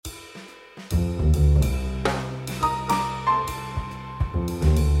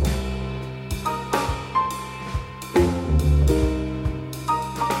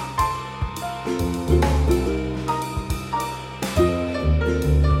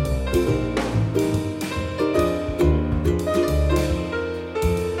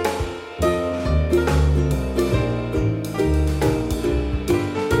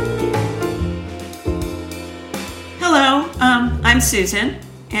Susan,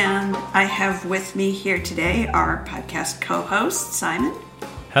 and I have with me here today our podcast co-host, Simon.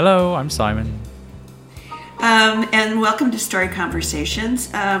 Hello, I'm Simon. And welcome to Story Conversations.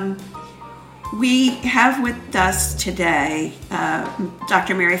 We have with us today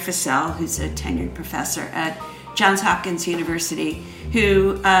Dr. Mary Fissell, who's a tenured professor at Hopkins University,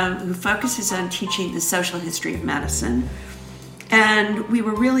 who focuses on teaching the social history of medicine. And we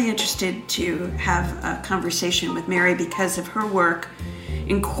were really interested to have a conversation with Mary because of her work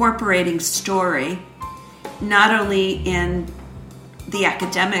incorporating story, not only in the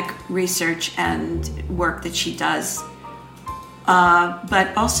academic research and work that she does,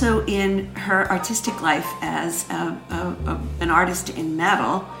 but also in her artistic life as an artist in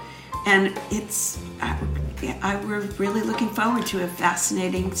metal. And we're really looking forward to a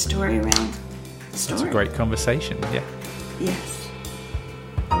fascinating story around story. That's a great conversation, yeah. Yes.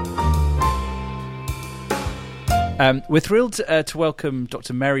 We're thrilled to welcome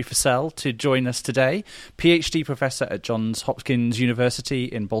Dr. Mary Fissell to join us today, PhD professor at Johns Hopkins University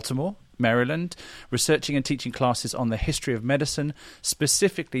in Baltimore, Maryland, researching and teaching classes on the history of medicine,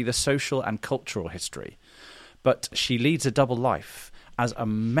 specifically the social and cultural history. But she leads a double life as a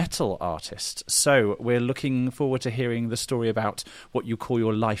metal artist. So we're looking forward to hearing the story about what you call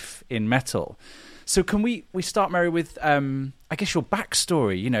your life in metal. So can we start, Mary, with, I guess, your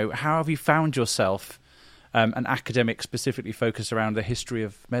backstory? You know, how have you found yourself an academic specifically focused around the history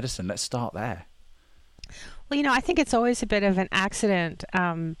of medicine? Let's start there. Well, you know, I think it's always a bit of an accident.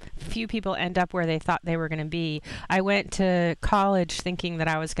 Few people end up where they thought they were going to be. I went to college thinking that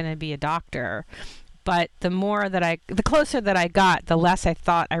I was going to be a doctor. But the closer that I got, the less I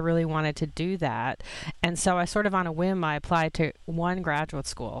thought I really wanted to do that. And so I sort of on a whim, I applied to one graduate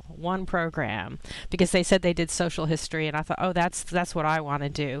school, one program, because they said they did social history. And I thought, oh, that's what I want to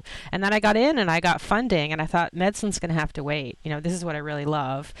do. And then I got in and I got funding and I thought medicine's going to have to wait. You know, this is what I really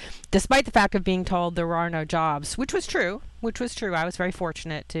love. Despite the fact of being told there are no jobs, which was true. I was very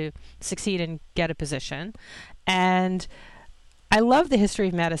fortunate to succeed and get a position. And I love the history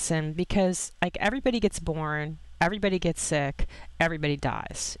of medicine because, like, everybody gets born, everybody gets sick, everybody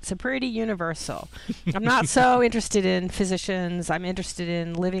dies. It's a pretty universal. I'm not so interested in physicians. I'm interested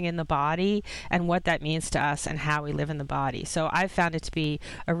in living in the body and what that means to us and how we live in the body. So I've found it to be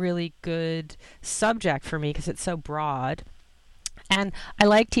a really good subject for me because it's so broad. And I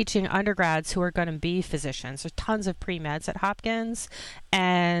like teaching undergrads who are going to be physicians. There's tons of pre-meds at Hopkins,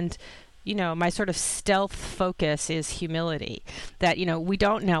 and you know, my sort of stealth focus is humility, that, you know, we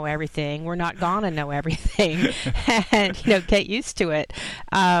don't know everything. We're not going to know everything and, you know, get used to it.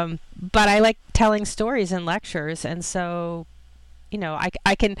 But I like telling stories in lectures. And so, you know,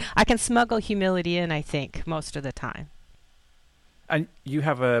 I can smuggle humility in, I think, most of the time. And you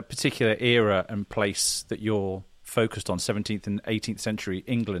have a particular era and place that you're focused on, 17th and 18th century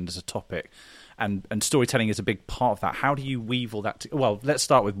England as a topic. And storytelling is a big part of that. How do you weave all that? Well, let's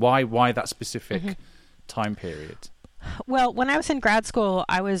start with why that specific time period? Well, when I was in grad school,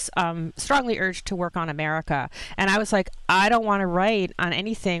 I was strongly urged to work on America. And I was like, I don't want to write on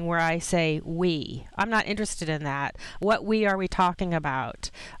anything where I say we. I'm not interested in that. What we are we talking about?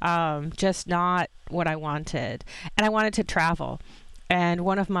 Just not what I wanted. And I wanted to travel. And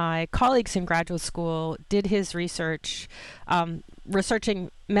one of my colleagues in graduate school did his research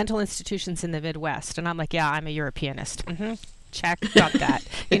researching mental institutions in the Midwest. And I'm like, yeah, I'm a Europeanist. Check, got that.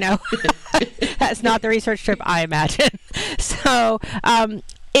 You know, that's not the research trip I imagine. So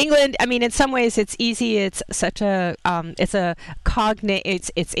England, I mean, in some ways it's easy. It's such a,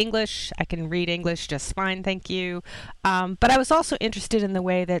 it's English. I can read English just fine, thank you. But I was also interested in the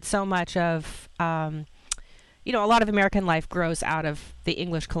way that so much of, you know, a lot of American life grows out of the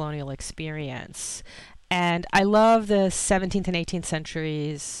English colonial experience. And I love the 17th and 18th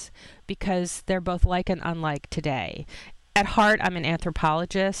centuries because they're both like and unlike today. At heart, I'm an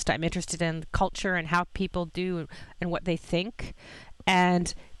anthropologist. I'm interested in culture and how people do and what they think.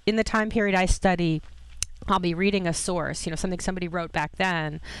 And in the time period I study, I'll be reading a source, you know, something somebody wrote back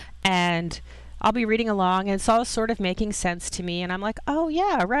then, and I'll be reading along and it's all sort of making sense to me. And I'm like, oh,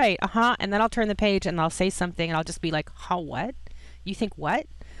 yeah, right. And then I'll turn the page and I'll say something and I'll just be like, huh, what? You think what?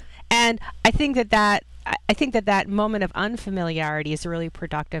 And I think that moment of unfamiliarity is really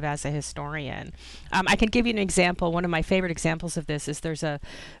productive as a historian. I can give you an example. One of my favorite examples of this is there's a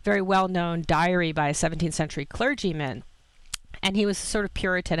very well-known diary by a 17th century clergyman. And he was sort of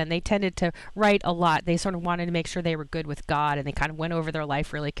Puritan, and they tended to write a lot. They sort of wanted to make sure they were good with God, and they kind of went over their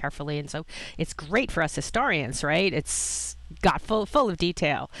life really carefully. And so it's great for us historians, right? It's got full of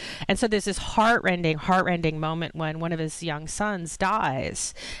detail. And so there's this heartrending moment when one of his young sons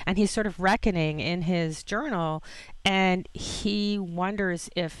dies, and he's sort of reckoning in his journal, and he wonders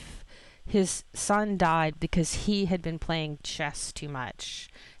if his son died because he had been playing chess too much,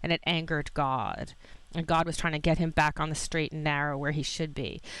 and it angered God. And God was trying to get him back on the straight and narrow where he should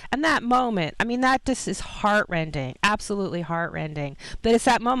be. And that moment, I mean, that just is heartrending, absolutely heartrending. But it's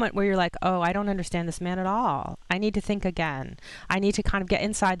that moment where you're like, oh, I don't understand this man at all. I need to think again. I need to kind of get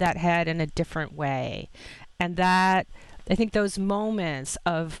inside that head in a different way. And that, I think those moments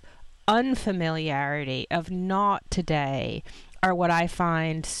of unfamiliarity, of not today, are what I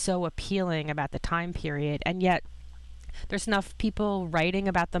find so appealing about the time period. And yet, there's enough people writing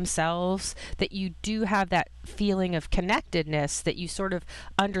about themselves that you do have that feeling of connectedness, that you sort of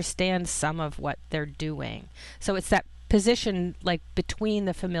understand some of what they're doing. So it's that position like between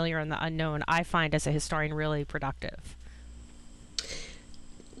the familiar and the unknown I find as a historian really productive.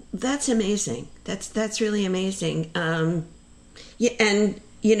 That's amazing. That's really amazing. Yeah, and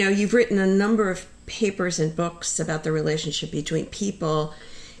you know, you've written a number of papers and books about the relationship between people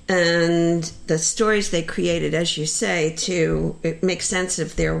and the stories they created, as you say, to make sense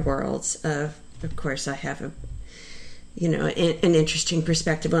of their worlds. Of course, I have an interesting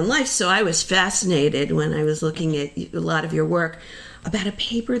perspective on life. So I was fascinated when I was looking at a lot of your work about a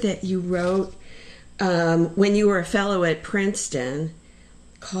paper that you wrote when you were a fellow at Princeton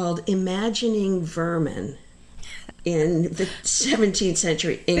called "Imagining Vermin in the 17th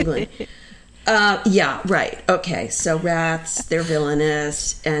Century England." Yeah, right. Okay, so rats, they're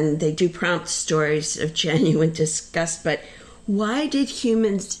villainous, and they do prompt stories of genuine disgust. But why did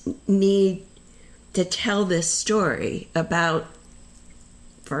humans need to tell this story about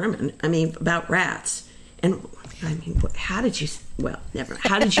vermin? I mean, about rats. And I mean, how did you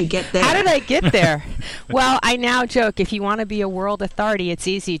get there? How did I get there? Well, I now joke, if you want to be a world authority, it's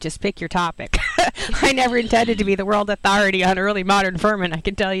easy. Just pick your topic. I never intended to be the world authority on early modern vermin, I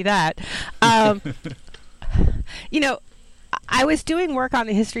can tell you that. You know, I was doing work on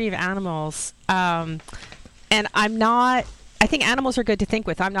the history of animals, and I think animals are good to think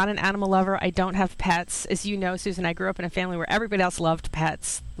with. I'm not an animal lover. I don't have pets. As you know, Susan, I grew up in a family where everybody else loved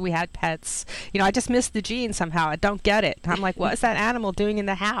pets. We had pets. You know, I just missed the gene somehow. I don't get it. I'm like, what is that animal doing in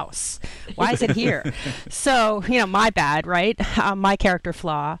the house? Why is it here? So, you know, my bad, right? My character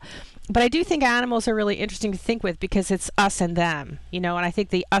flaw. But I do think animals are really interesting to think with because it's us and them, you know, and I think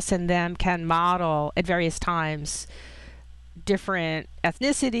the us and them can model at various times different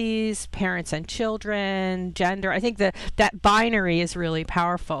ethnicities, parents and children, gender. I think that binary is really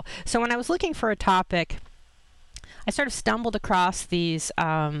powerful. So when I was looking for a topic, I sort of stumbled across these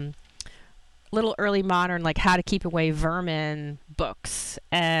little early modern, like how to keep away vermin books.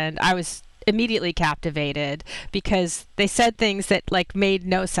 And I was immediately captivated because they said things that like made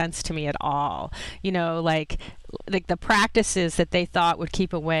no sense to me at all. You know, like the practices that they thought would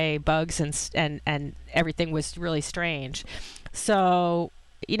keep away bugs and everything was really strange. So,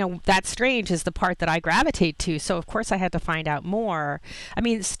 you know, that strange is the part that I gravitate to. So, of course, I had to find out more. I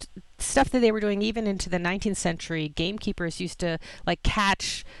mean, stuff that they were doing even into the 19th century, gamekeepers used to like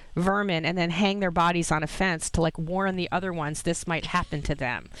catch vermin and then hang their bodies on a fence to like warn the other ones this might happen to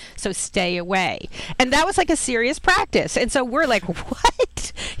them. So stay away. And that was like a serious practice. And so we're like,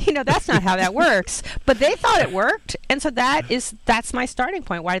 what? You know, that's not how that works. But they thought it worked. And so that's my starting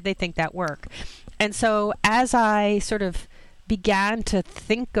point. Why did they think that worked? And so as I sort of began to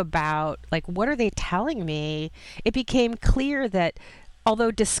think about like, what are they telling me? It became clear that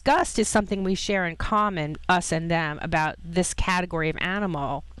although disgust is something we share in common, us and them, about this category of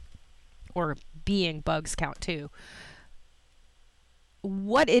animal, or being, bugs count too,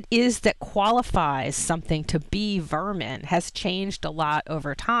 what it is that qualifies something to be vermin has changed a lot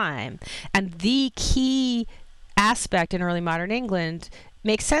over time. And the key aspect in early modern England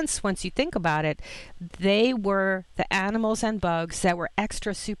makes sense once you think about it. They were the animals and bugs that were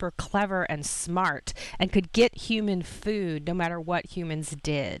extra super clever and smart and could get human food no matter what humans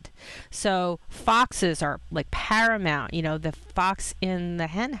did. So foxes are like paramount. You know, the fox in the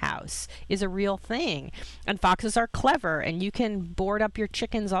hen house is a real thing. And foxes are clever, and you can board up your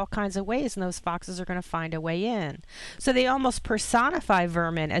chickens all kinds of ways, and those foxes are going to find a way in. So they almost personify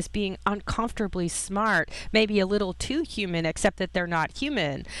vermin as being uncomfortably smart, maybe a little too human, except that they're not human.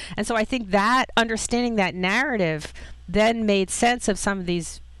 And so I think that understanding that narrative then made sense of some of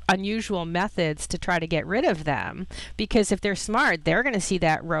these unusual methods to try to get rid of them, because if they're smart, they're going to see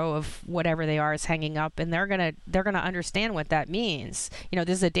that row of whatever they are is hanging up, and they're going to understand what that means. This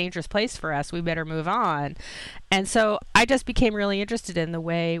is a dangerous place for us. We better move on. And so I just became really interested in the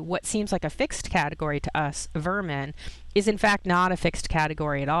way what seems like a fixed category to us, vermin, is in fact not a fixed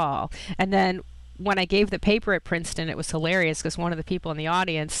category at all. And then when I gave the paper at Princeton, it was hilarious because one of the people in the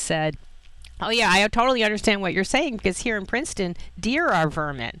audience said, "Oh yeah, I totally understand what you're saying, because here in Princeton, deer are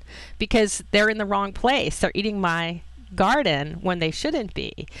vermin because they're in the wrong place. They're eating my garden when they shouldn't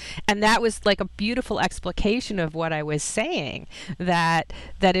be." And that was like a beautiful explication of what I was saying, that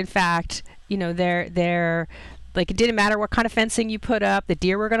in fact, they're like, it didn't matter what kind of fencing you put up, the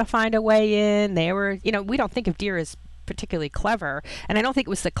deer were going to find a way in. They were, we don't think of deer as particularly clever, and I don't think it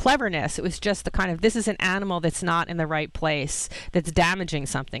was the cleverness, it was just the kind of, this is an animal that's not in the right place, that's damaging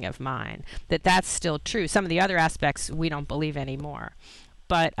something of mine, that's still true. Some of the other aspects we don't believe anymore.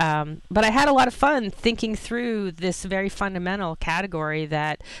 But I had a lot of fun thinking through this very fundamental category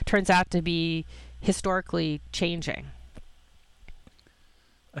that turns out to be historically changing.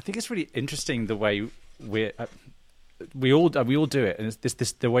 I think it's really interesting the way we all do it, and it's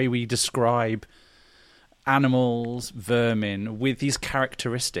this the way we describe animals, vermin, with these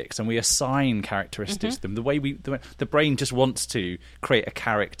characteristics, and we assign characteristics to them. The way the brain just wants to create a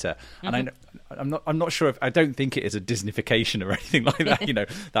character, and I'm not sure I don't think it is a Disneyfication or anything like that.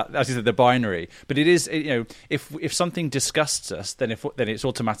 That, as you said, the binary, but it is. If something disgusts us, then it's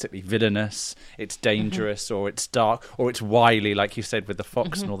automatically villainous, it's dangerous, or it's dark, or it's wily, like you said with the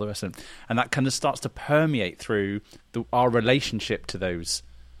fox and all the rest of it. And that kind of starts to permeate through our relationship to those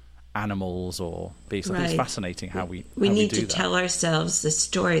animals or beasts. I think it's fascinating how we need to that. Tell ourselves the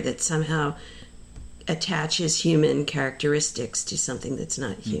story that somehow attaches human characteristics to something that's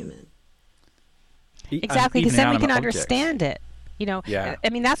not human. Exactly, because then we can understand it. I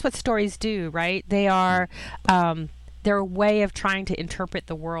mean, that's what stories do, right? They are they're a way of trying to interpret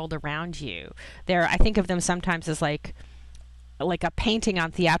the world around you. I think of them sometimes as like a painting on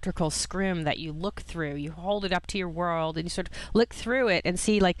theatrical scrim that you look through. You hold it up to your world and you sort of look through it and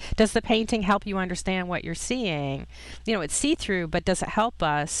see, like, does the painting help you understand what you're seeing? It's see-through, but does it help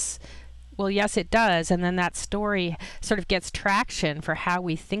us? Well, yes, it does. And then that story sort of gets traction for how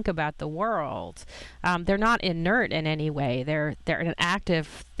we think about the world. They're not inert in any way. They're an active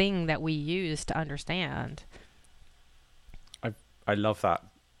thing that we use to understand. I love that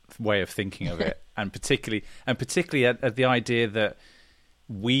way of thinking of it, and particularly at the idea that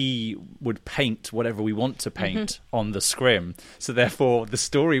we would paint whatever we want to paint on the scrim. So therefore, the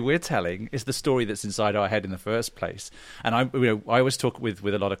story we're telling is the story that's inside our head in the first place. And I always talk with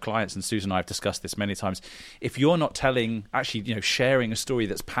a lot of clients, and Susan and I have discussed this many times. If you're not sharing a story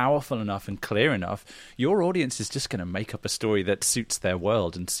that's powerful enough and clear enough, your audience is just going to make up a story that suits their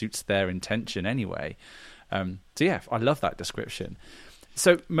world and suits their intention anyway. So yeah, I love that description.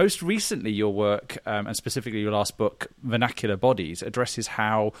 So most recently, your work, and specifically your last book, Vernacular Bodies, addresses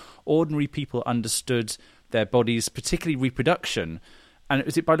how ordinary people understood their bodies, particularly reproduction. And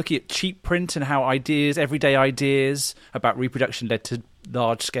is it by looking at cheap print and how everyday ideas about reproduction led to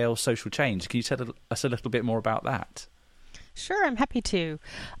large-scale social change? Can you tell us a little bit more about that? Sure, I'm happy to.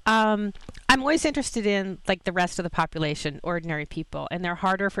 I'm always interested in, like, the rest of the population, ordinary people, and they're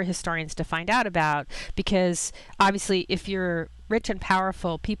harder for historians to find out about because, obviously, if you're rich and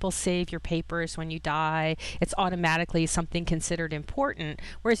powerful, people save your papers when you die. It's automatically something considered important.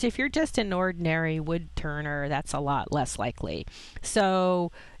 Whereas if you're just an ordinary wood turner, that's a lot less likely.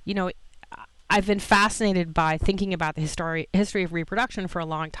 So, I've been fascinated by thinking about the history of reproduction for a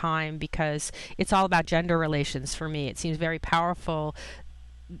long time because it's all about gender relations for me. It seems very powerful.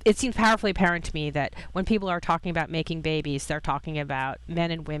 It seems powerfully apparent to me that when people are talking about making babies, they're talking about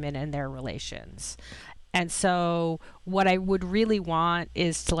men and women and their relations. And so what I would really want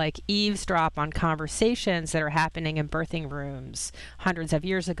is to, like, eavesdrop on conversations that are happening in birthing rooms hundreds of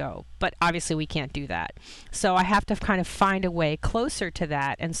years ago. But obviously we can't do that. So I have to kind of find a way closer to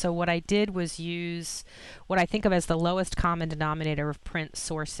that. And so what I did was use what I think of as the lowest common denominator of print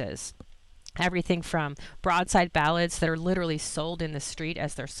sources. Everything from broadside ballads that are literally sold in the street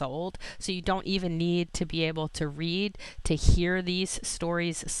as they're sold. So you don't even need to be able to read to hear these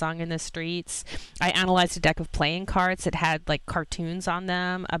stories sung in the streets. I analyzed a deck of playing cards that had, like, cartoons on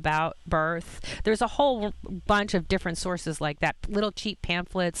them about birth. There's a whole bunch of different sources like that. Little cheap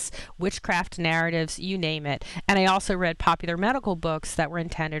pamphlets, witchcraft narratives, you name it. And I also read popular medical books that were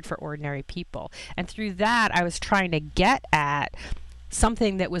intended for ordinary people. And through that, I was trying to get at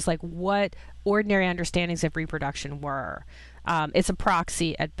something that was like what ordinary understandings of reproduction were. It's a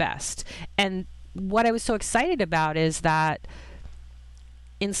proxy at best. And what I was so excited about is that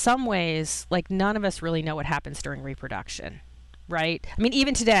in some ways, like, none of us really know what happens during reproduction, right? I mean,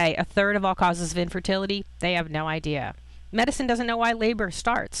 even today, a third of all causes of infertility, they have no idea. Medicine doesn't know why labor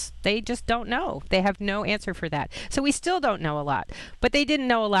starts. They just don't know. They have no answer for that. So we still don't know a lot. But they didn't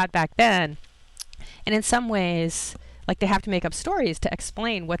know a lot back then. And in some ways, like, they have to make up stories to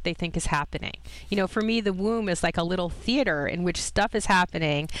explain what they think is happening. You know, for me, the womb is like a little theater in which stuff is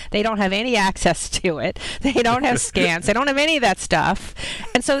happening. They don't have any access to it. They don't have scans. They don't have any of that stuff.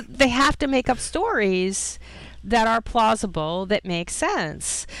 And so they have to make up stories that are plausible, that make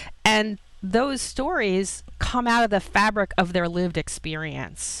sense. And those stories come out of the fabric of their lived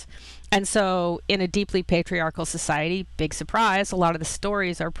experience. And so in a deeply patriarchal society, big surprise, a lot of the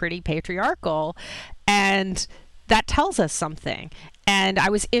stories are pretty patriarchal. And that tells us something. And I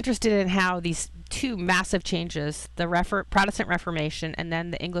was interested in how these two massive changes, the Protestant Reformation and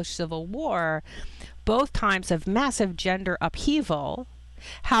then the English Civil War, both times of massive gender upheaval,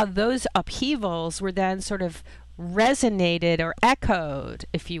 how those upheavals were then sort of resonated or echoed,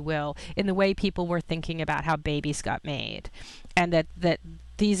 if you will, in the way people were thinking about how babies got made. And that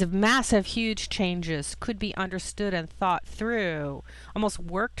these massive, huge changes could be understood and thought through, almost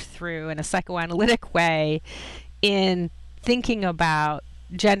worked through in a psychoanalytic way in thinking about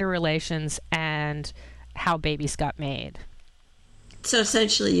gender relations and how babies got made. So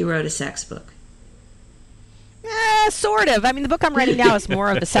essentially you wrote a sex book. Sort of. I mean, the book I'm writing now is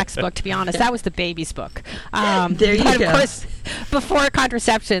more of the sex book, to be honest. That was the baby's book. There you but go. Of course, before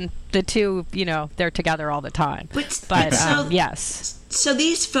contraception, the two, you know, they're together all the time. But yes. So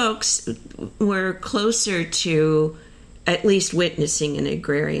these folks were closer to at least witnessing an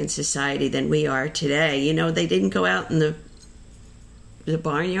agrarian society than we are today. You know, they didn't go out in the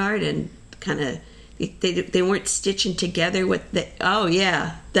barnyard and kind of, they weren't stitching together what the,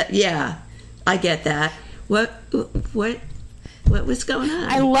 I get that. What was going on?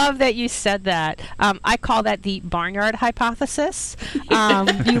 I love that you said that. I call that the barnyard hypothesis.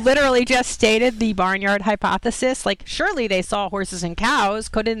 You literally just stated the barnyard hypothesis. Like, surely they saw horses and cows,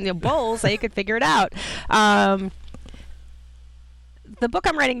 put in the bulls, they could figure it out. The book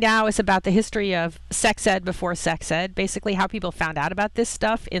I'm writing now is about the history of sex ed before sex ed, basically how people found out about this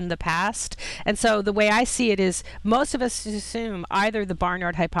stuff in the past. And so the way I see it is most of us assume either the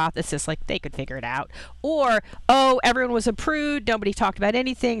barnyard hypothesis, like they could figure it out, or, oh, everyone was a prude, nobody talked about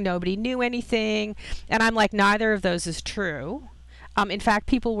anything, nobody knew anything. And I'm like, neither of those is true. In fact,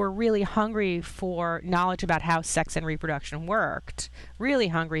 people were really hungry for knowledge about how sex and reproduction worked, really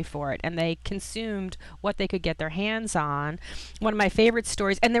hungry for it, and they consumed what they could get their hands on. One of my favorite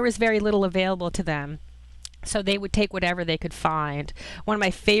stories, and there was very little available to them, so they would take whatever they could find. One of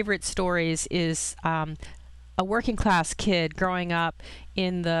my favorite stories is a working class kid growing up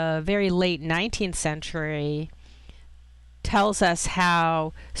in the very late 19th century tells us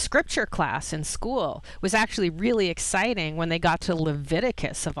how scripture class in school was actually really exciting when they got to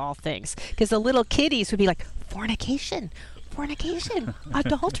Leviticus, of all things, because the little kiddies would be like, fornication,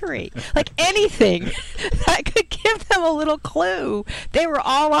 adultery, like anything that could give them a little clue. They were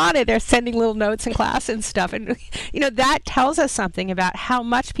all on it. They're sending little notes in class and stuff. And, you know, that tells us something about how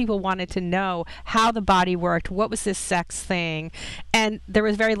much people wanted to know how the body worked, what was this sex thing, and there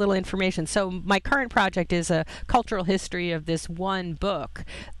was very little information. So my current project is a cultural history of this one book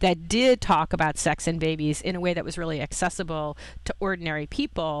that did talk about sex and babies in a way that was really accessible to ordinary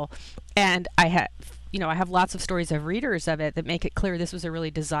people. And I have lots of stories of readers of it that make it clear this was a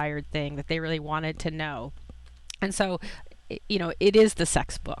really desired thing that they really wanted to know. And so, you know, it is the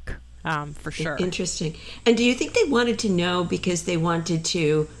sex book, for sure. Interesting. And do you think they wanted to know because they wanted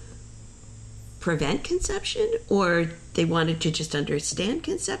to prevent conception, or they wanted to just understand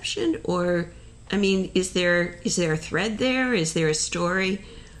conception? Or, I mean, is there a thread there? Is there a story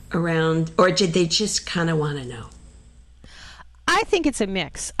around, or did they just kind of want to know? I think it's a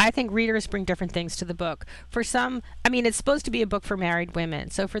mix. I think readers bring different things to the book. For some, I mean, it's supposed to be a book for married women.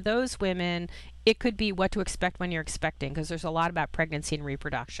 So for those women, it could be what to expect when you're expecting, because there's a lot about pregnancy and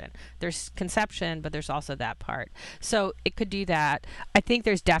reproduction. There's conception, but there's also that part. So it could do that. I think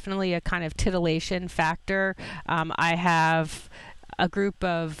there's definitely a kind of titillation factor. I have a group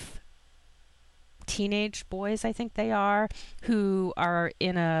of teenage boys, I think they are, who are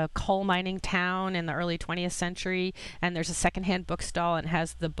in a coal mining town in the early 20th century, and there's a secondhand bookstall and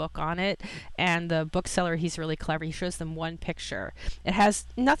has the book on it, and the bookseller, he's really clever, he shows them one picture. It has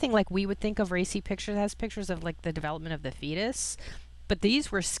nothing like we would think of racy pictures. It has pictures of like the development of the fetus, but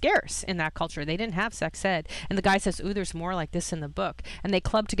these were scarce in that culture. They didn't have sex ed, and the guy says, ooh, there's more like this in the book, and they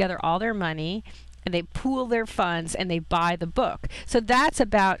club together all their money and they pool their funds and they buy the book. So that's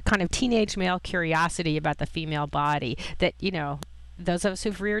about kind of teenage male curiosity about the female body that, you know, those of us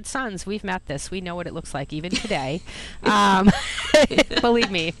who've reared sons, we've met this. We know what it looks like even today.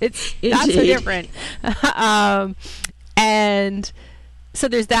 Believe me, it's not so different. And so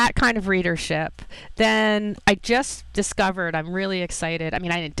there's that kind of readership. Then I just discovered, I'm really excited. I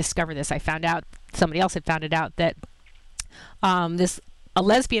mean, I didn't discover this. I found out, somebody else had found it out, that a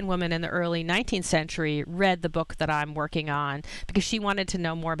lesbian woman in the early 19th century read the book that I'm working on because she wanted to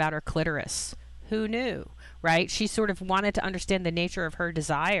know more about her clitoris. Who knew, right? She sort of wanted to understand the nature of her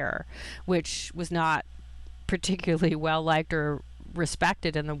desire, which was not particularly well liked or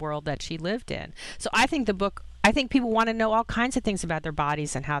respected in the world that she lived in. So I think people want to know all kinds of things about their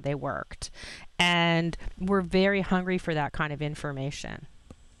bodies and how they worked. And we're very hungry for that kind of information.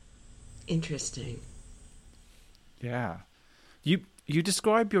 Interesting. Yeah. You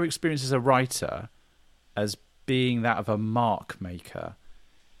describe your experience as a writer as being that of a mark maker.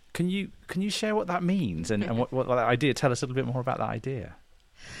 Can you share what that means and what that idea? Tell us a little bit more about that idea.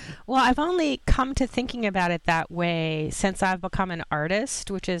 Well, I've only come to thinking about it that way since I've become an artist,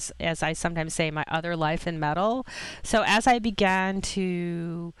 which is, as I sometimes say, my other life in metal. So as I began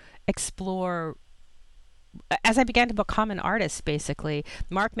to become an artist, basically,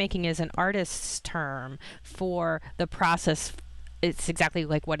 mark making is an artist's term for the process. It's exactly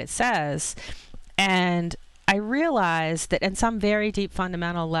like what it says. And I realized that in some very deep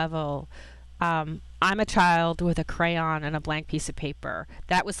fundamental level, I'm a child with a crayon and a blank piece of paper.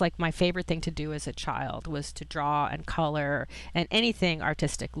 That was like my favorite thing to do as a child, was to draw and color and anything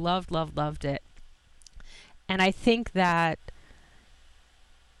artistic. Loved it. And I think that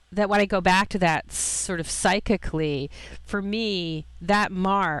when I go back to that sort of psychically, for me, that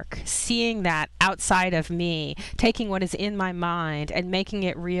mark, seeing that outside of me, taking what is in my mind and making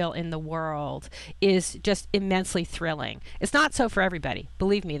it real in the world, is just immensely thrilling. It's not so for everybody.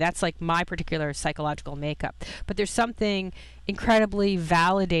 Believe me, that's like my particular psychological makeup. But there's something incredibly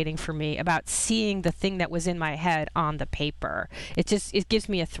validating for me about seeing the thing that was in my head on the paper. It gives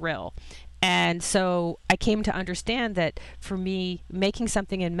me a thrill. And so I came to understand that for me, making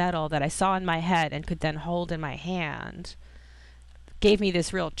something in metal that I saw in my head and could then hold in my hand gave me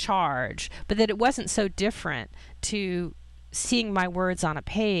this real charge, but that it wasn't so different to seeing my words on a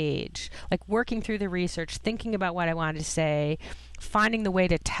page, like working through the research, thinking about what I wanted to say, finding the way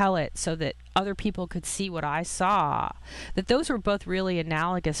to tell it so that other people could see what I saw, that those were both really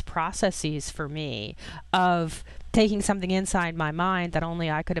analogous processes for me of taking something inside my mind that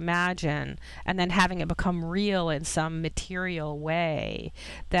only I could imagine and then having it become real in some material way.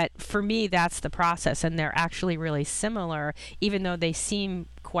 That for me, that's the process, and they're actually really similar, even though they seem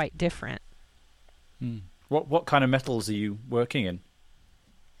quite different. What kind of metals are you working in?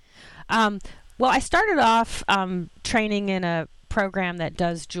 Well, I started off training in a program that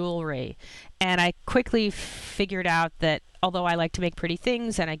does jewelry, and I quickly figured out that although I like to make pretty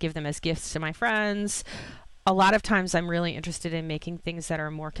things and I give them as gifts to my friends, a lot of times I'm really interested in making things that are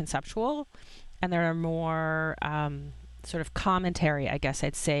more conceptual and that are more sort of commentary, I guess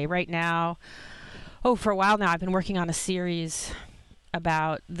I'd say. Right now, for a while now, I've been working on a series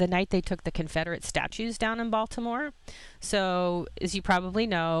about the night they took the Confederate statues down in Baltimore. So, as you probably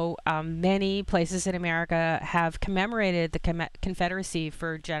know, many places in America have commemorated the Confederacy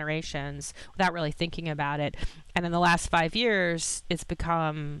for generations without really thinking about it. And in the last 5 years, it's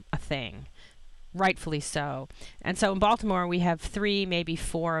become a thing. Rightfully so. And so in Baltimore, we have 3, maybe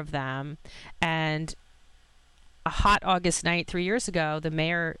 4 of them. And a hot August night 3 years ago, the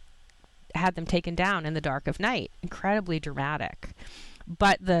mayor had them taken down in the dark of night. Incredibly dramatic.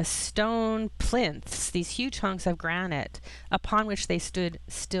 But the stone plinths, these huge hunks of granite upon which they stood,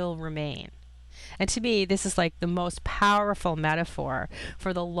 still remain. And to me, this is like the most powerful metaphor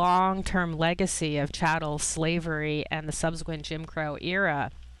for the long-term legacy of chattel slavery and the subsequent Jim Crow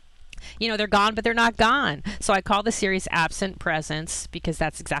era. You know, they're gone, but they're not gone. So I call the series Absent Presence because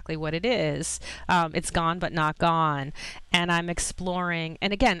that's exactly what it is. It's gone, but not gone. And I'm exploring,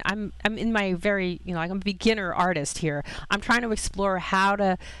 and again, I'm in my I'm a beginner artist here. I'm trying to explore how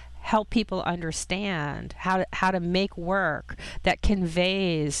to help people understand how to make work that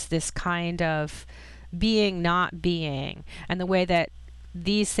conveys this kind of being, not being, and the way that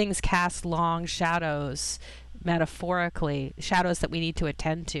these things cast long shadows, metaphorically, shadows that we need to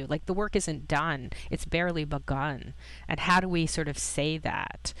attend to. Like, the work isn't done, it's barely begun, and how do we sort of say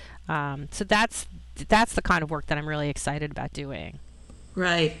that? So that's the kind of work that I'm really excited about doing.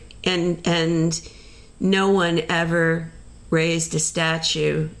 Right. And no one ever raised a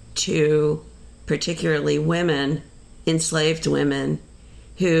statue to particularly women, enslaved women,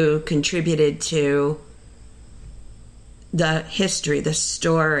 who contributed to the history, the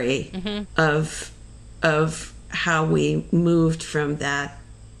story of how we moved from that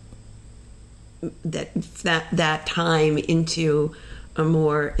time into a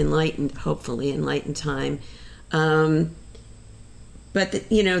more enlightened, hopefully enlightened time. But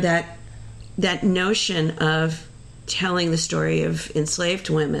that notion of telling the story of enslaved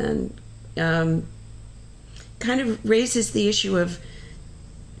women kind of raises the issue of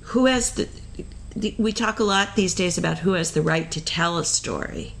who has we talk a lot these days about who has the right to tell a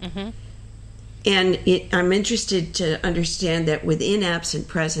story. Mm-hmm. And I'm interested to understand that within absent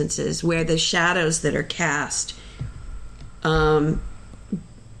presences, where the shadows that are cast are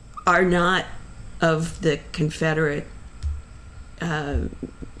not of the Confederate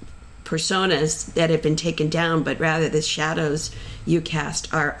personas that have been taken down, but rather the shadows you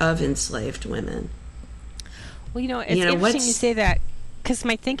cast are of enslaved women. Well, it's interesting you say that, because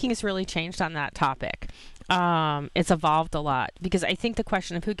my thinking has really changed on that topic. It's evolved a lot, because I think the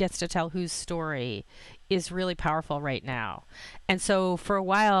question of who gets to tell whose story is really powerful right now. And so for a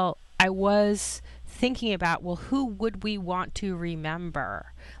while, I was thinking about, well, who would we want to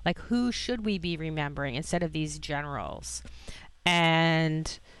remember? Like, who should we be remembering instead of these generals?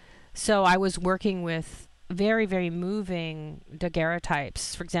 And so I was working with very, very moving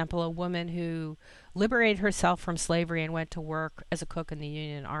daguerreotypes. For example, a woman who liberated herself from slavery and went to work as a cook in the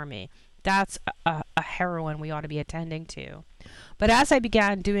Union Army. That's a heroine we ought to be attending to. But as I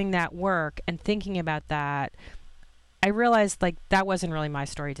began doing that work and thinking about that, I realized, like, that wasn't really my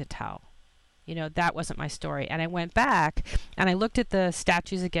story to tell. That wasn't my story. And I went back and I looked at the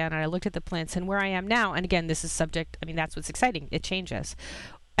statues again, and I looked at the plinths, and where I am now, and again, this is subject, that's what's exciting. It changes.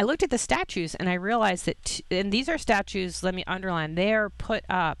 I looked at the statues and I realized that, and these are statues, let me underline, they are put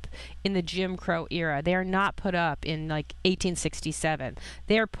up in the Jim Crow era. They are not put up in like 1867.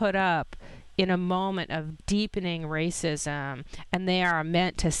 They are put up in a moment of deepening racism, and they are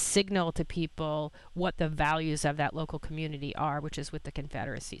meant to signal to people what the values of that local community are, which is with the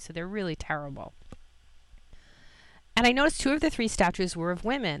Confederacy. So they're really terrible. And I noticed 2 of the 3 statues were of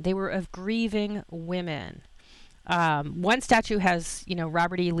women. They were of grieving women. One statue has,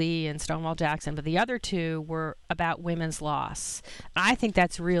 Robert E. Lee and Stonewall Jackson, but the other 2 were about women's loss. I think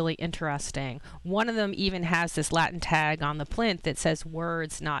that's really interesting. One of them even has this Latin tag on the plinth that says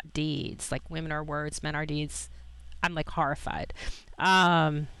words, not deeds. Like, women are words, men are deeds. I'm like horrified.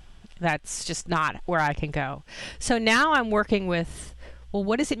 That's just not where I can go. So now I'm working with, well,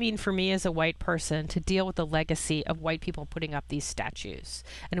 what does it mean for me as a white person to deal with the legacy of white people putting up these statues?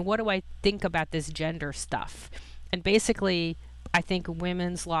 And what do I think about this gender stuff? And basically, I think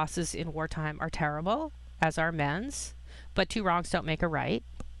women's losses in wartime are terrible, as are men's, but 2 wrongs don't make a right.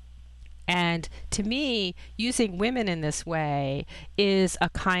 And to me, using women in this way is a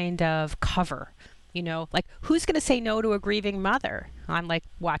kind of cover. Like, who's going to say no to a grieving mother? I'm like,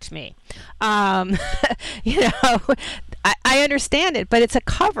 watch me. I understand it, but it's a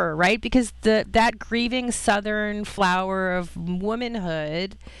cover, right? Because that grieving Southern flower of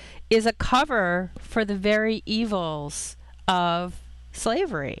womanhood is a cover for the very evils of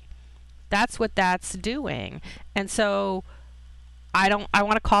slavery. That's what that's doing. And so I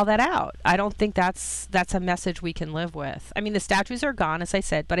want to call that out. I don't think that's a message we can live with. The statues are gone, as I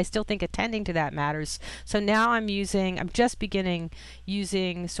said, but I still think attending to that matters. So now I'm just beginning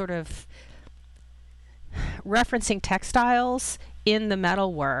using sort of referencing textiles in the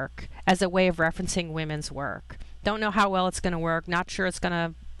metal work as a way of referencing women's work. Don't know how well it's going to work. Not sure it's going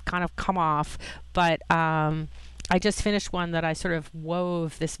to kind of come off, but I just finished one that I sort of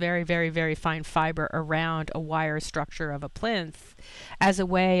wove this very, very, very fine fiber around a wire structure of a plinth as a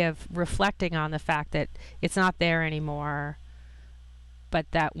way of reflecting on the fact that it's not there anymore,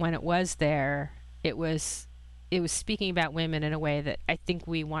 but that when it was there, it was speaking about women in a way that I think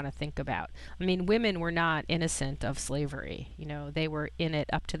we want to think about. Women were not innocent of slavery. They were in it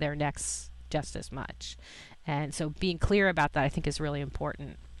up to their necks just as much. And so being clear about that, I think, is really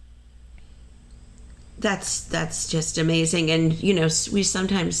important. That's just amazing. And, we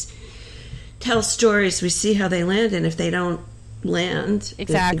sometimes tell stories, we see how they land, and if they don't land,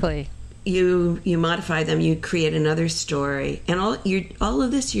 exactly, you modify them, you create another story. And all of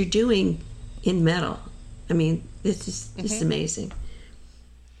this you're doing in metal. This is amazing.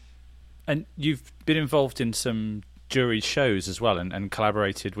 And you've been involved in some jury shows as well, and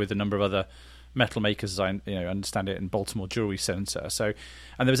collaborated with a number of other metal makers, as I understand it, in Baltimore Jewelry Center. So,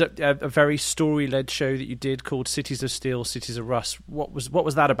 and there was a very story-led show that you did called Cities of Steel, Cities of Rust. What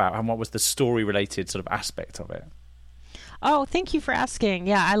was that about, and what was the story-related sort of aspect of it? Oh, thank you for asking.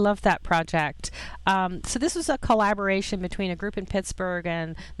 Yeah, I love that project. So this was a collaboration between a group in Pittsburgh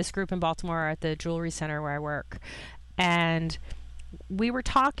and this group in Baltimore at the Jewelry Center where I work. And we were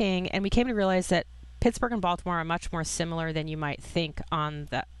talking, and we came to realize that Pittsburgh and Baltimore are much more similar than you might think on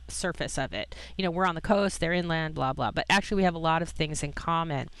the surface of it. We're on the coast, they're inland, blah, blah. But actually, we have a lot of things in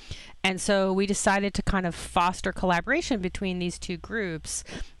common. And so we decided to kind of foster collaboration between these two groups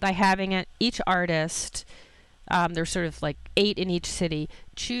by having each artist, there's sort of like 8 in each city,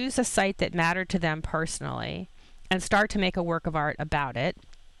 choose a site that mattered to them personally and start to make a work of art about it,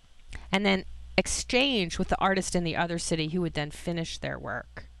 and then exchange with the artist in the other city who would then finish their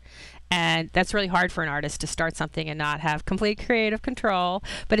work. And that's really hard for an artist to start something and not have complete creative control,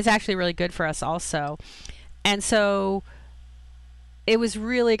 but it's actually really good for us also. And so it was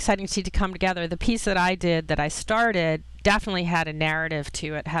really exciting to see to come together. The piece that I did, that I started, definitely had a narrative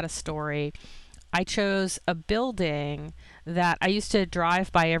to it, had a story. I chose a building that I used to drive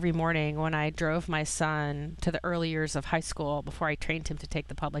by every morning when I drove my son to the early years of high school before I trained him to take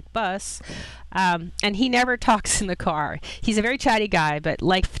the public bus. And he never talks in the car. He's a very chatty guy, but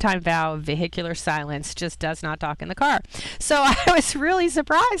lifetime vow of vehicular silence, just does not talk in the car. So I was really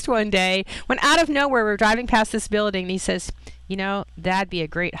surprised one day when out of nowhere we're driving past this building and he says, that'd be a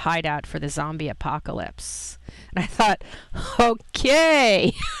great hideout for the zombie apocalypse. And I thought,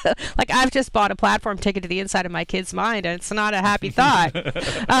 okay, like I've just bought a platform ticket to the inside of my kid's mind, and it's not a happy thought.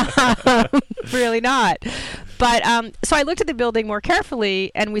 Really not. But so I looked at the building more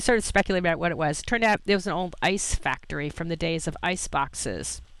carefully, and we started speculating about what it was. It turned out it was an old ice factory from the days of ice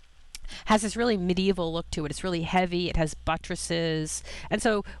boxes. Has this really medieval look to it. It's really heavy. It has buttresses. And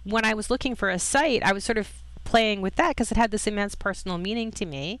so when I was looking for a site, I was sort of playing with that because it had this immense personal meaning to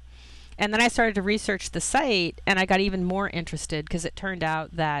me. And then I started to research the site, and I got even more interested because it turned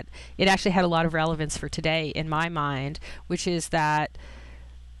out that it actually had a lot of relevance for today in my mind, which is that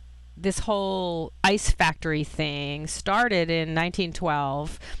this whole ice factory thing started in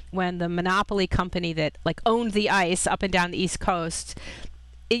 1912 when the monopoly company that owned the ice up and down the East Coast,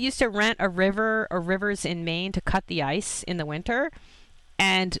 it used to rent a river or rivers in Maine to cut the ice in the winter,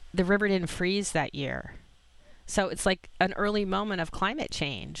 and the river didn't freeze that year. So it's like an early moment of climate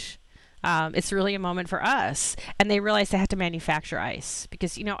change. It's really a moment for us. And they realized they had to manufacture ice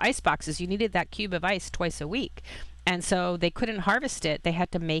because, ice boxes, you needed that cube of ice twice a week. And so they couldn't harvest it. They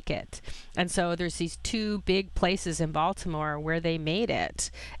had to make it. And so there's these 2 big places in Baltimore where they made it.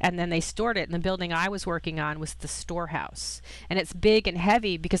 And then they stored it. And the building I was working on was the storehouse. And it's big and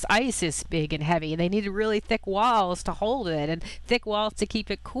heavy because ice is big and heavy. They needed really thick walls to hold it and thick walls to keep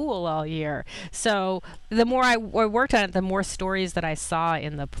it cool all year. So the more I worked on it, the more stories that I saw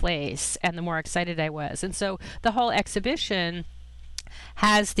in the place and the more excited I was. And so the whole exhibition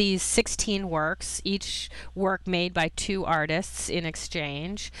has these 16 works, each work made by 2 artists in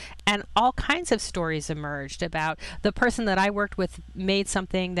exchange, and all kinds of stories emerged about the person that I worked with made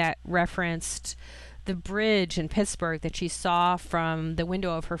something that referenced the bridge in Pittsburgh that she saw from the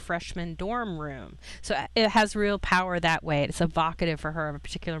window of her freshman dorm room. So it has real power that way. It's evocative for her of a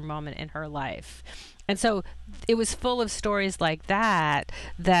particular moment in her life. And so it was full of stories like that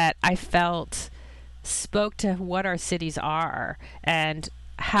I felt spoke to what our cities are and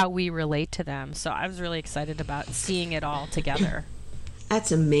how we relate to them. So I was really excited about seeing it all together.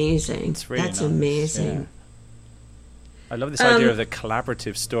 That's amazing. That's amazing. Yeah. I love this idea of the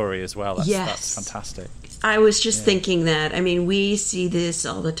collaborative story as well. That's fantastic. I was just thinking that. I mean, we see this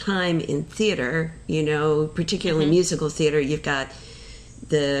all the time in theater, particularly musical theater. You've got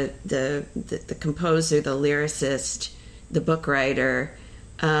the composer, the lyricist, the book writer.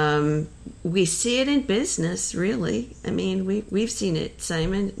 We see it in business, really. I mean, we've seen it,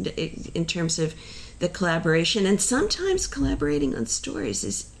 Simon, in terms of the collaboration. And sometimes collaborating on stories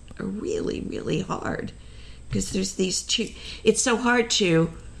is really, really hard because there's these 2. It's so hard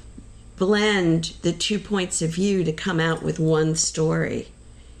to blend the 2 points of view to come out with one story,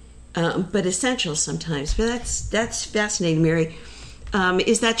 but essential sometimes. But that's fascinating, Mary.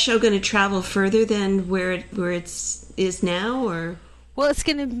 Is that show going to travel further than where it is now, or? Well, it's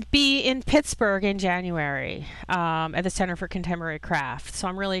going to be in Pittsburgh in January at the Center for Contemporary Craft. So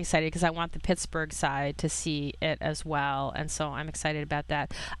I'm really excited because I want the Pittsburgh side to see it as well. And so I'm excited about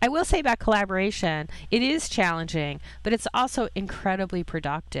that. I will say about collaboration, it is challenging, but it's also incredibly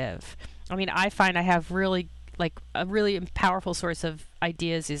productive. I mean, I find I have really, a really powerful source of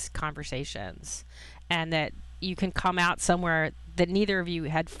ideas is conversations. And that you can come out somewhere that neither of you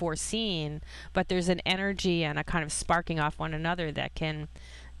had foreseen, but there's an energy and a kind of sparking off one another that can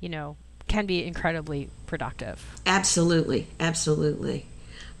be incredibly productive. Absolutely.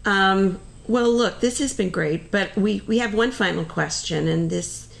 Well, look, this has been great, but we have one final question, and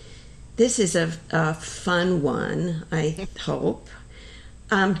this is a fun one, I hope.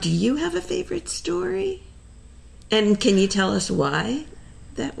 Do you have a favorite story? And can you tell us why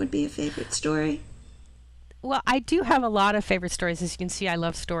that would be a favorite story? Well, I do have a lot of favorite stories. As you can see, I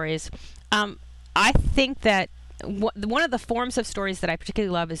love stories. I think that one of the forms of stories that I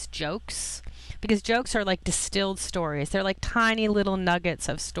particularly love is jokes, because jokes are like distilled stories. They're like tiny little nuggets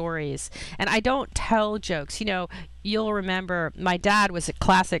of stories. And I don't tell jokes. You know, you'll remember my dad was a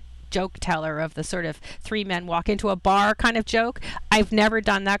classic joke teller of the sort of three men walk into a bar kind of joke. I've never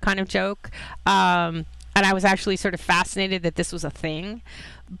done that kind of joke. And I was actually sort of fascinated that this was a thing.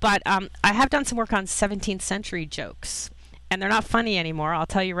 But I have done some work on 17th century jokes. And they're not funny anymore, I'll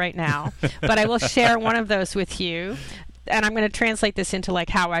tell you right now. But I will share one of those with you. And I'm going to translate this into like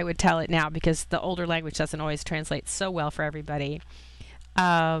how I would tell it now, because the older language doesn't always translate so well for everybody.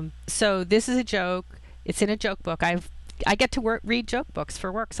 So this is a joke. It's in a joke book. I get to read joke books for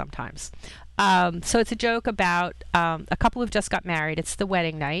work sometimes. So it's a joke about a couple who've just got married. It's the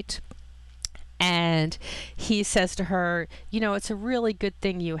wedding night. And he says to her, you know, it's a really good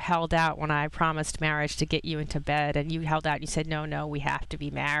thing you held out when I promised marriage to get you into bed. And you held out and you said, no, we have to be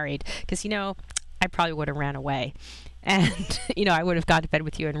married. Because, you know, I probably would have ran away. And, you know, I would have gone to bed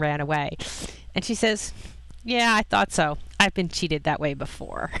with you and ran away. And she says, yeah, I thought so. I've been cheated that way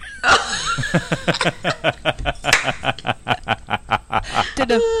before.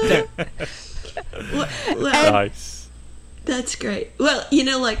 Nice. That's great. Well, you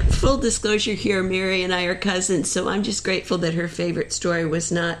know, like, full disclosure here, Mary and I are cousins, so I'm just grateful that her favorite story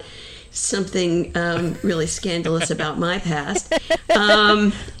was not something really scandalous about my past.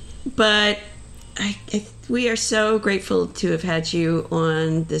 But we are so grateful to have had you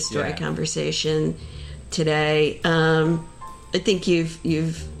on this story conversation today. I think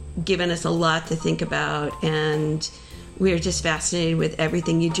you've given us a lot to think about, and we are just fascinated with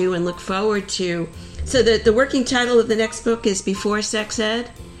everything you do and look forward to. So the working title of the next book is Before Sex Ed?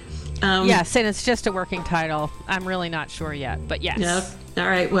 Yes, and it's just a working title. I'm really not sure yet, but yes. Yep. All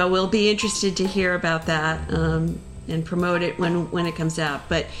right. Well, we'll be interested to hear about that and promote it when it comes out.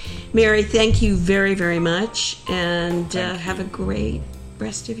 But Mary, thank you very, very much, and have a great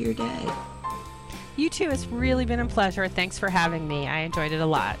rest of your day. You too. It's really been a pleasure. Thanks for having me. I enjoyed it a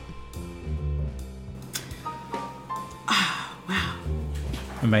lot. Oh, wow.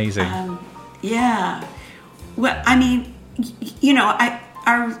 Amazing. Yeah. Well, I mean, you know,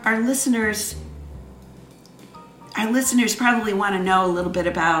 our listeners probably want to know a little bit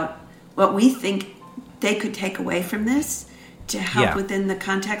about what we think they could take away from this to help within the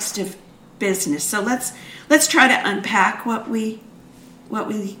context of business. So let's try to unpack what we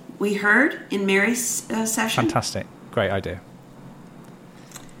heard in Mary's session. Fantastic. Great idea.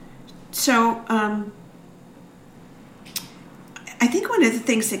 So, I think one of the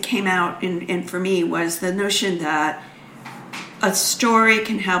things that came out in for me was the notion that a story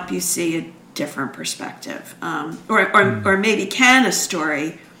can help you see a different perspective, or maybe can a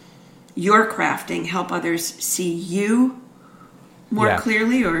story you're crafting help others see you more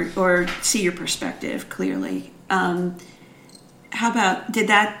clearly, or see your perspective clearly. How about, did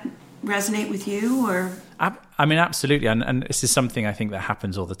that resonate with you, or? I mean, absolutely. And this is something I think that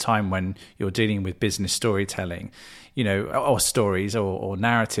happens all the time when you're dealing with business storytelling, you know, or stories or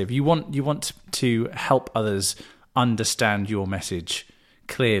narrative. You want to help others understand your message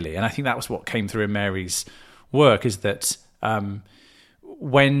clearly. And I think that was what came through in Mary's work, is that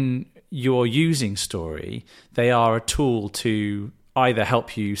when you're using story, they are a tool to either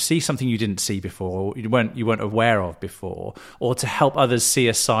help you see something you didn't see before, or you weren't aware of before, or to help others see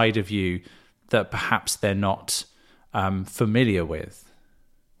a side of you that perhaps they're not familiar with.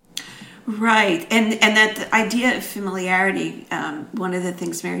 Right, and that idea of familiarity. One of the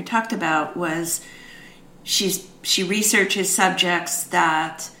things Mary talked about was she researches subjects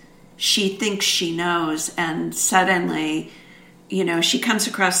that she thinks she knows, and suddenly, you know, she comes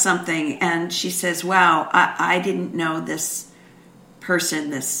across something and she says, "Wow, I didn't know this person,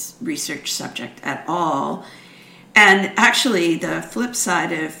 this research subject at all." And actually, the flip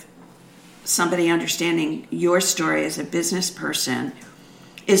side of somebody understanding your story as a business person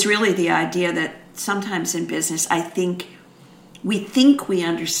is really the idea that sometimes in business, I think we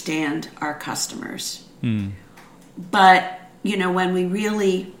understand our customers. But, you know, when we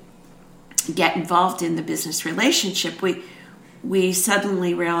really get involved in the business relationship, we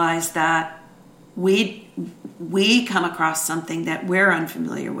suddenly realize that we come across something that we're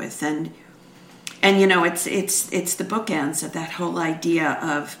unfamiliar with. And you know, it's the bookends of that whole idea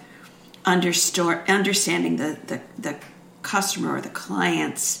of understanding the customer or the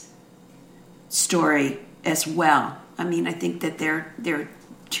client's story as well. I mean, I think that they're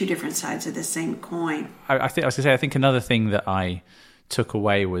two different sides of the same coin. I think another thing that I took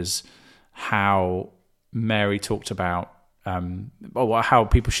away was how Mary talked about or how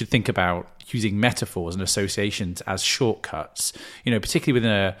people should think about using metaphors and associations as shortcuts, particularly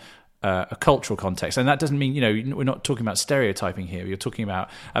within a cultural context. And that doesn't mean, we're not talking about stereotyping here. You're talking about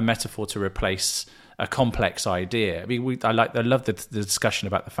a metaphor to replace a complex idea. I mean, I love the discussion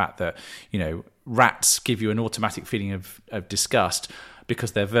about the fact that, rats give you an automatic feeling of disgust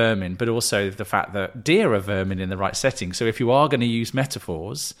because they're vermin, but also the fact that deer are vermin in the right setting. So if you are going to use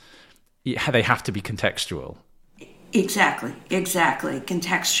metaphors, they have to be contextual. Exactly.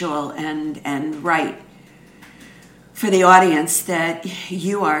 Contextual and right for the audience that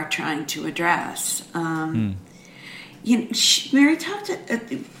you are trying to address. Mary talked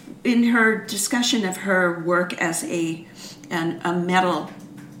in her discussion of her work as a metal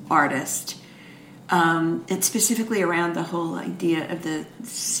artist, and specifically around the whole idea of the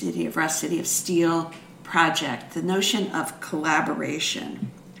City of Rust, City of Steel project, the notion of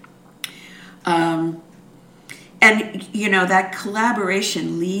collaboration. And, that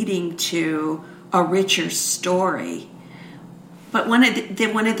collaboration leading to a richer story. But one of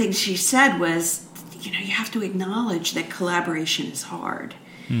the things she said was, you have to acknowledge that collaboration is hard.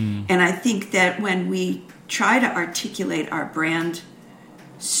 And I think that when we try to articulate our brand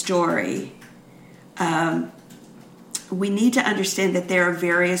story, we need to understand that there are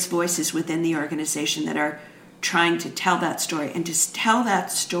various voices within the organization that are trying to tell that story, and to tell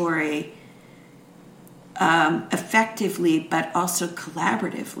that story effectively, but also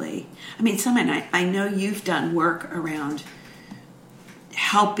collaboratively. I mean, Simon, I know you've done work around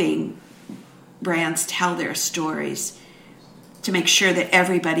helping brands tell their stories to make sure that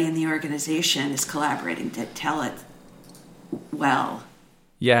everybody in the organization is collaborating to tell it well.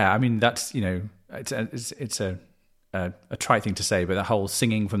 Yeah, I mean, that's, it's a trite thing to say, but the whole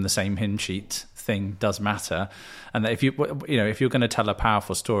singing from the same hymn sheet thing does matter. And that if you're going to tell a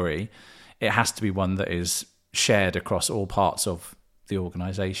powerful story, it has to be one that is shared across all parts of the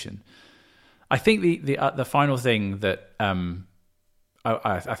organization. I think the final thing that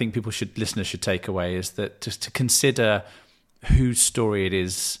I think listeners should take away is that just to consider whose story it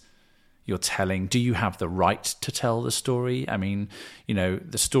is you're telling. Do you have the right to tell the story? I mean,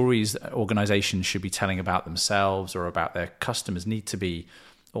 the stories organizations should be telling about themselves or about their customers need to be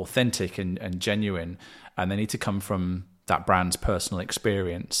authentic and genuine, and they need to come from that brand's personal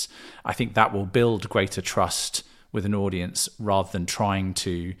experience. I think that will build greater trust with an audience rather than trying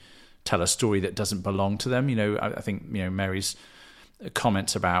to tell a story that doesn't belong to them. I think, Mary's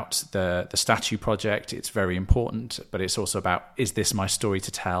comments about the statue project, it's very important, but it's also about, is this my story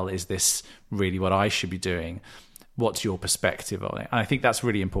to tell? Is this really what I should be doing? What's your perspective on it? And I think that's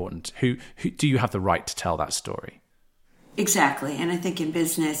really important. Who do you have the right to tell that story? Exactly. And I think in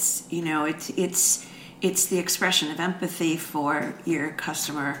business, it's the expression of empathy for your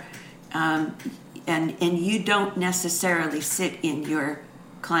customer, and you don't necessarily sit in your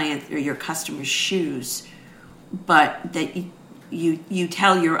client or your customer's shoes, but that you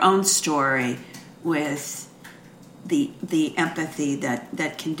tell your own story with the empathy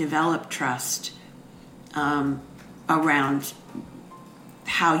that can develop trust around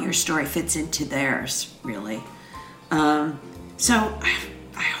how your story fits into theirs, really. So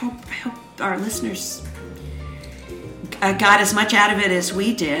I hope our listeners got as much out of it as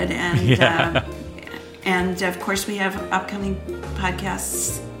we did, and and of course we have upcoming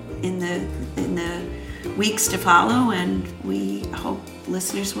podcasts in the weeks to follow, and we hope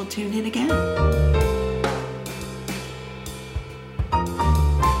listeners will tune in again.